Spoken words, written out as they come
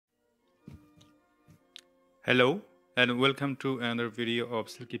Hello and welcome to another video of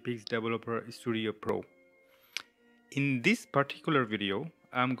Silkypix Developer Studio Pro. In this particular video,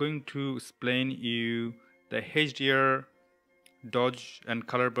 I'm going to explain you the HDR, dodge and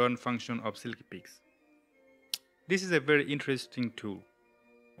colorburn function of Silkypix. This is a very interesting tool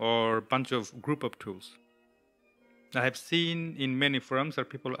or bunch of group of tools. I have seen in many forums that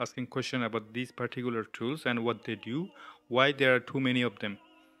people asking questions about these particular tools and what they do, why there are too many of them.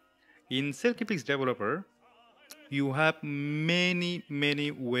 In Silkypix Developer, you have many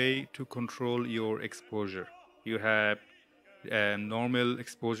ways to control your exposure. You have a normal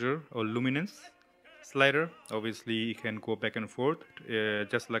exposure or luminance slider. Obviously you can go back and forth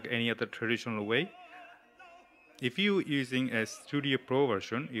just like any other traditional way. If you're using a Studio Pro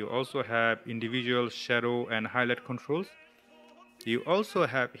version, you also have individual shadow and highlight controls. You also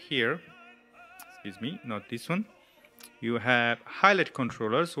have here, excuse me, not this one, you have highlight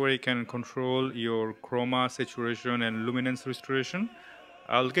controllers where you can control your chroma, saturation and luminance restoration.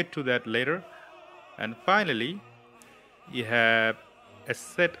 I'll get to that later. And finally, you have a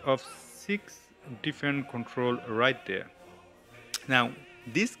set of 6 different control right there. Now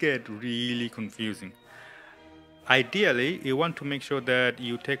this gets really confusing. Ideally you want to make sure that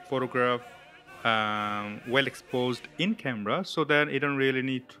you take photograph well exposed in camera, so that you don't really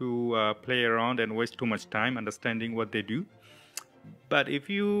need to play around and waste too much time understanding what they do. But if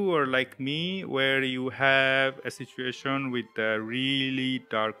you are like me, where you have a situation with a really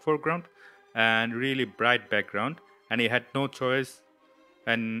dark foreground and really bright background, and you had no choice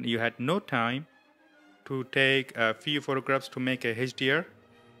and you had no time to take a few photographs to make a HDR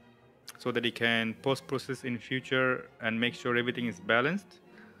so that you can post-process in future and make sure everything is balanced,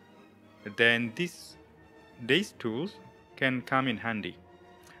 then these tools can come in handy.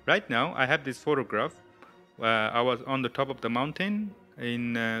 Right now I have this photograph. I was on the top of the mountain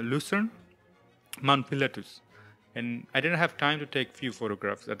in Lucerne, Mount Pilatus, and I didn't have time to take few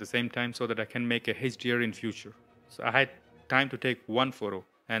photographs at the same time so that I can make a HDR in future. So I had time to take one photo,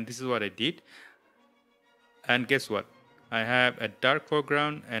 and this is what I did. And guess what? I have a dark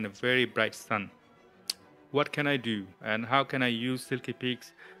foreground and a very bright sun. What can I do, and how can I use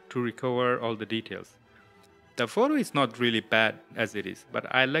Silkypix to recover all the details? The photo is not really bad as it is, but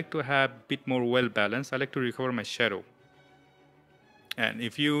I like to have a bit more well balanced. I like to recover my shadow. And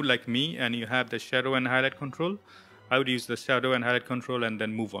if you like me and you have the shadow and highlight control, I would use the shadow and highlight control and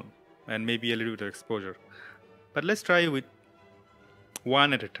then move on, and maybe a little bit of exposure. But let's try with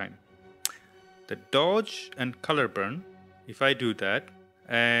one at a time. The dodge and color burn, if I do that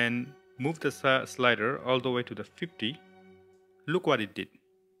and move the slider all the way to the 50, look what it did.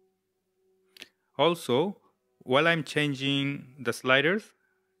 Also, while I'm changing the sliders,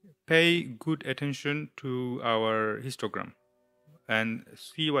 pay good attention to our histogram and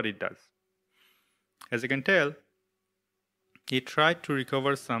see what it does. As you can tell, it tried to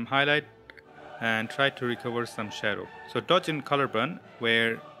recover some highlight and tried to recover some shadow. So dodge and color burn,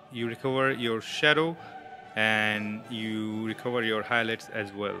 where you recover your shadow and you recover your highlights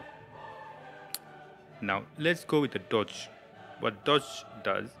as well. Now let's go with the dodge. What dodge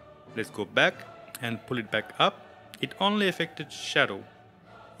does, let's go back and pull it back up. It only affected shadow.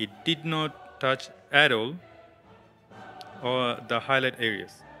 It did not touch at all or the highlight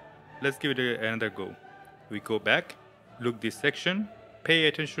areas. Let's give it another go. We go back, look this section, pay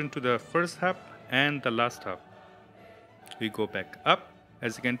attention to the first half and the last half. We go back up.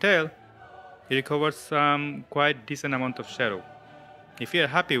 As you can tell, it recovers some quite decent amount of shadow. If you are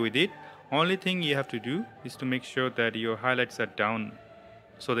happy with it, only thing you have to do is to make sure that your highlights are down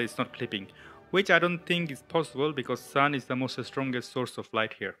so that it's not clipping, which I don't think is possible because sun is the most strongest source of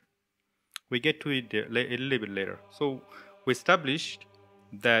light here. We get to it a little bit later. So we established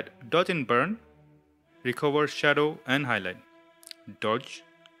that dodge and burn recover shadow and highlight. Dodge,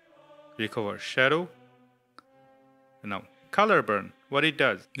 recover shadow. Now color burn, what it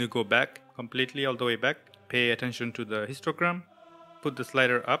does, you go back completely all the way back, pay attention to the histogram, put the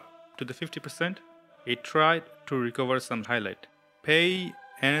slider up to the 50%. It tried to recover some highlight. Pay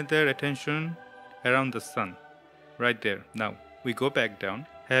another attention around the sun right there. Now we go back down,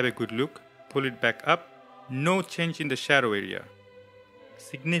 have a good look, pull it back up. No change in the shadow area,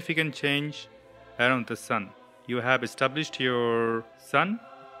 significant change around the sun. You have established your sun.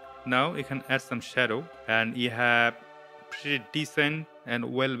 Now you can add some shadow and you have pretty decent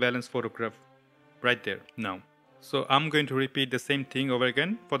and well balanced photograph right there now. So I'm going to repeat the same thing over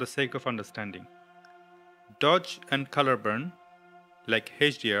again for the sake of understanding. Dodge and color burn, like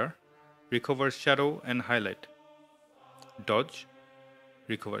HDR, recover shadow and highlight. Dodge,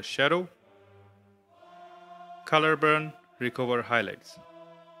 recover shadow. Color burn, recover highlights.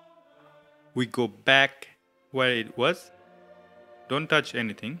 We go back where it was. Don't touch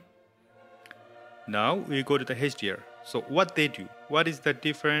anything. Now we go to the HDR. So what they do, what is the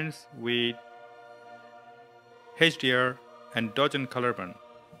difference with HDR and dodge and colorburn?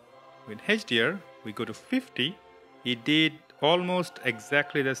 With HDR, we go to 50. It did almost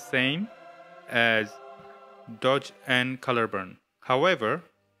exactly the same as dodge and colorburn. However,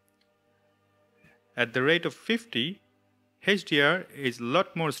 at the rate of 50, HDR is a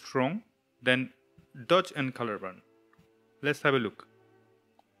lot more strong than dodge and colorburn. Let's have a look.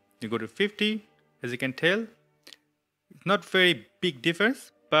 You go to 50, as you can tell, it's not very big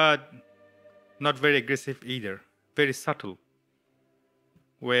difference, but not very aggressive either. Very subtle.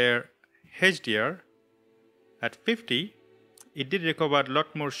 Where HDR at 50, it did recover a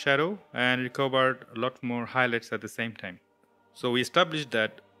lot more shadow and recovered a lot more highlights at the same time. So we established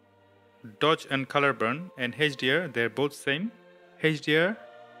that dodge and colorburn and HDR, they're both same. HDR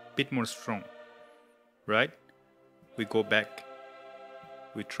bit more strong, right? We go back.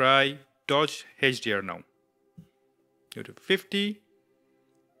 We try dodge HDR now. Go to 50.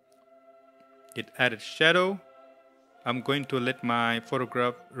 It added shadow. I'm going to let my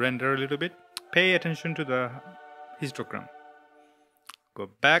photograph render a little bit. Pay attention to the histogram. Go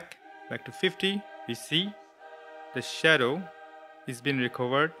back to 50. We see the shadow is been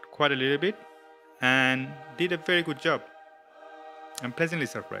recovered quite a little bit and did a very good job. I'm pleasantly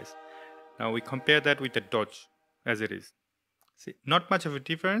surprised. Now we compare that with the dodge as it is. See, not much of a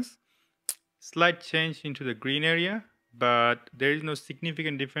difference. Slight change into the green area, but there is no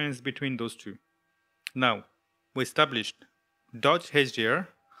significant difference between those two. Now, we established dodge HDR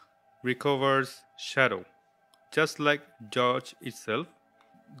recovers shadow. Just like dodge itself,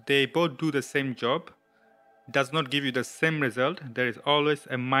 they both do the same job. Does not give you the same result. There is always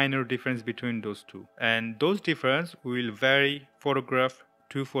a minor difference between those two. And those differences will vary photograph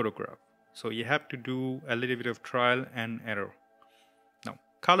to photograph. So you have to do a little bit of trial and error. Now,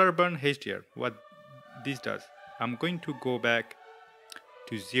 Colorburn HDR, what this does, I'm going to go back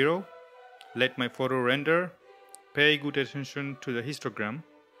to 0, let my photo render, pay good attention to the histogram.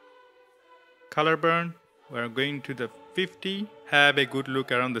 Colorburn, we're going to the 50, have a good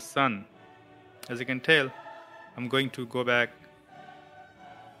look around the sun. As you can tell, I'm going to go back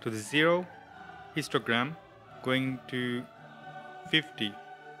to the 0, histogram, going to 50.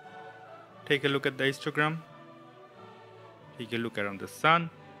 Take a look at the histogram. Take a look around the sun.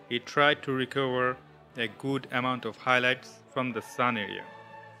 It tried to recover a good amount of highlights from the sun area.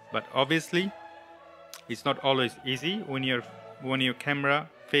 But obviously, it's not always easy when your camera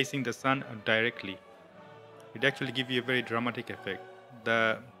facing the sun directly. It actually gives you a very dramatic effect.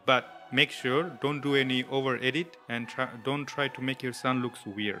 But make sure don't do any over edit and don't try to make your sun looks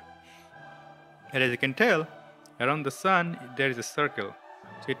weird. And as you can tell, around the sun there is a circle.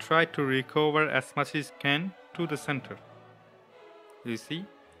 So it tried to recover as much as it can to the center. You see?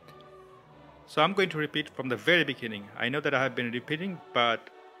 So I'm going to repeat from the very beginning. I know that I have been repeating, but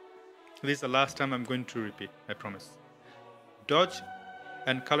this is the last time I'm going to repeat, I promise. Dodge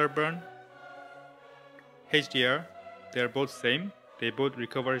and Colorburn HDR, they are both same. They both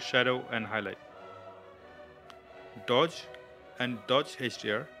recover shadow and highlight. Dodge and dodge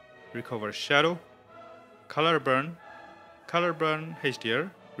HDR recover shadow. Colorburn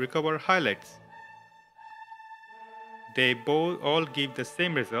HDR recover highlights. They both all give the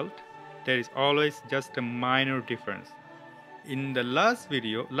same result. There is always just a minor difference. In the last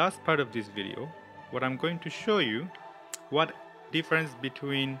part of this video, what I'm going to show you what difference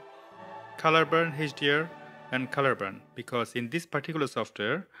between Colorburn HDR and Colorburn, because in this particular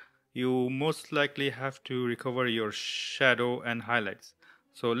software you most likely have to recover your shadow and highlights.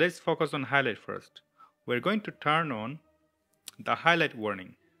 So let's focus on highlight first. We're going to turn on the highlight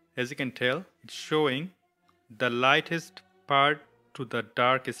warning. As you can tell, it's showing the lightest part to the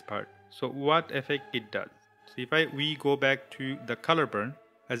darkest part. So what effect it does? So if we go back to the Colorburn,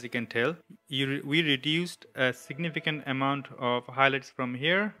 as you can tell, we reduced a significant amount of highlights from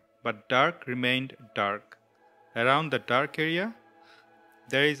here, but dark remained dark. Around the dark area,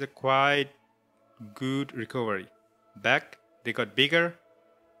 there is a quite good recovery. Back, they got bigger,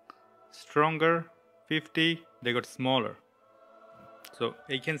 stronger. 50, they got smaller. So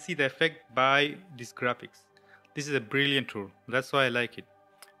you can see the effect by these graphics. This is a brilliant tool. That's why I like it.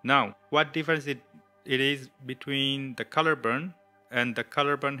 Now, what difference it is between the Colorburn and the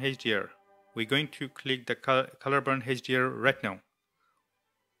Colorburn HDR? We're going to click the Colorburn HDR right now.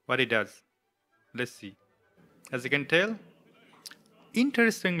 What it does? Let's see. As you can tell,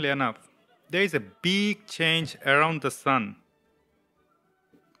 interestingly enough, there is a big change around the sun.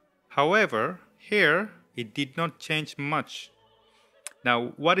 However, here it did not change much.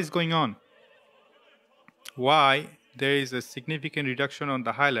 Now, what is going on? why there is a significant reduction on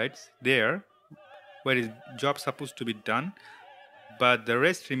the highlights there where is job supposed to be done, but the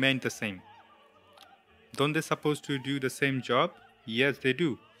rest remain the same. Don't they supposed to do the same job? Yes, they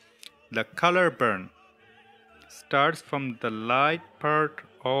do. The color burn starts from the light part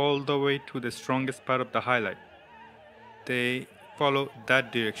all the way to the strongest part of the highlight. They follow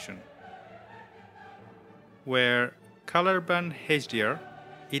that direction. Where Colorburn Hdr,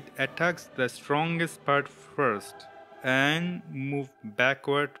 it attacks the strongest part first and move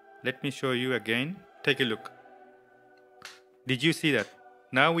backward. Let me show you again. Take a look. Did you see that?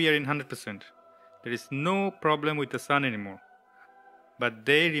 Now we are in 100%. There is no problem with the sun anymore, but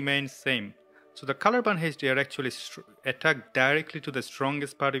they remain same. So the Colorburn Hdr actually attack directly to the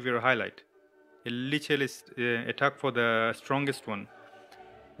strongest part of your highlight. It literally attack for the strongest one,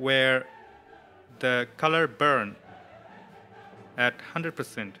 where the color burn at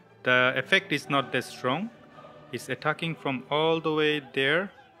 100%. The effect is not that strong. It's attacking from all the way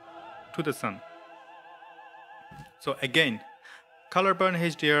there to the sun. So again, Colorburn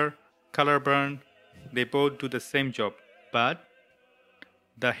Hdr, Colorburn, they both do the same job, but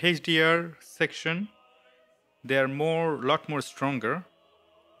the HDR section, they are lot more stronger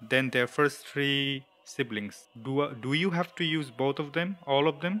than their first three siblings. Do you have to use both of them, all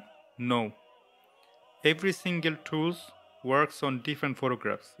of them? No. Every single tool works on different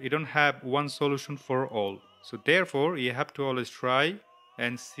photographs. You don't have one solution for all. So therefore, you have to always try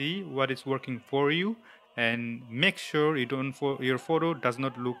and see what is working for you and make sure your photo does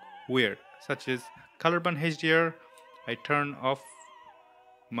not look weird. Such as Colorburn Hdr, I turn off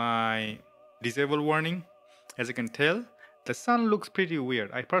my disable warning. As you can tell, the sun looks pretty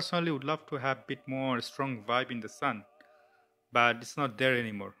weird. I personally would love to have a bit more strong vibe in the sun, but it's not there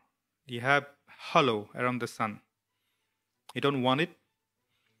anymore. You have halo around the sun. You don't want it.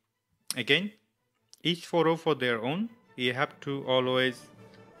 Again, each photo for their own. You have to always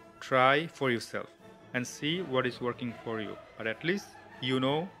try for yourself and see what is working for you. But at least you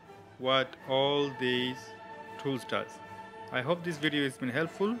know what all these tools does. I hope this video has been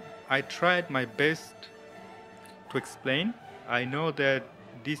helpful. I tried my best to explain. I know that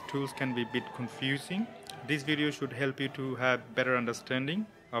these tools can be a bit confusing. This video should help you to have better understanding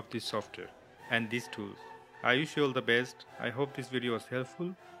of this software and these tools. I wish you all the best. I hope this video was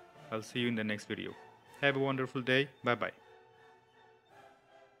helpful. I'll see you in the next video. Have a wonderful day. Bye bye.